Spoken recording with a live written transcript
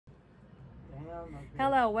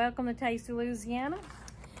Hello, welcome to Tasty Louisiana.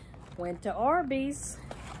 Went to Arby's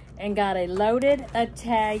and got a loaded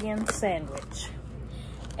Italian sandwich.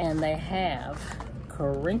 And they have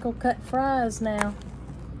crinkle cut fries now.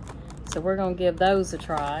 So we're gonna give those a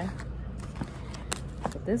try.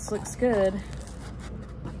 But this looks good.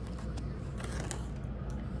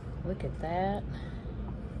 Look at that.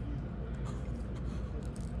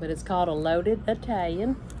 But it's called a loaded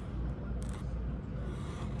Italian.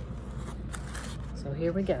 So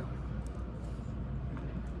here we go.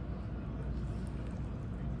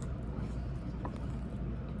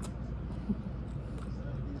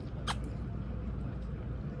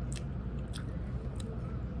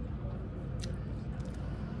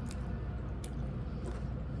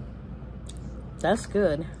 That's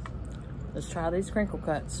good. Let's try these crinkle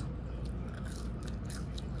cuts.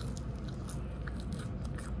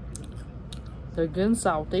 They're good and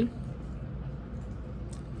salty.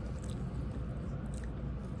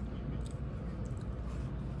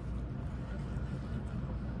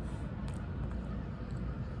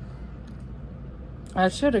 I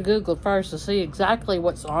should have Googled first to see exactly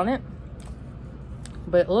what's on it,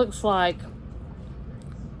 but it looks like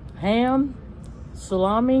ham,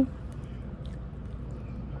 salami,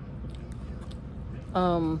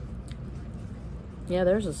 yeah,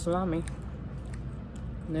 there's a salami,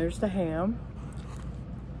 and there's the ham,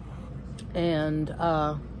 and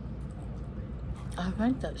I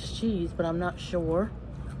think that's cheese, but I'm not sure.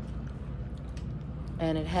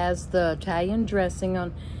 And it has the Italian dressing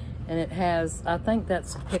on, and it has, I think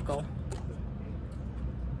that's pickle.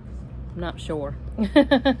 I'm not sure.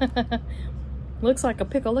 Looks like a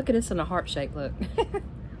pickle. Look at this in a heart shape, look.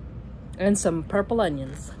 And some purple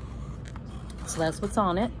onions. So that's what's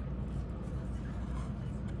on it.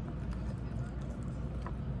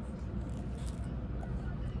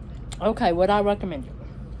 Okay, would I recommend it?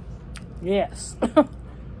 Yes.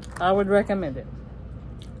 I would recommend it.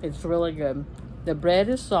 It's really good. The bread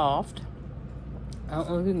is soft. I don't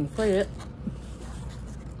know if you can see it.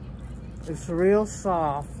 It's real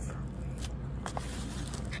soft.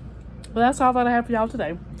 Well, that's all that I have for y'all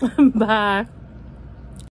today. Bye.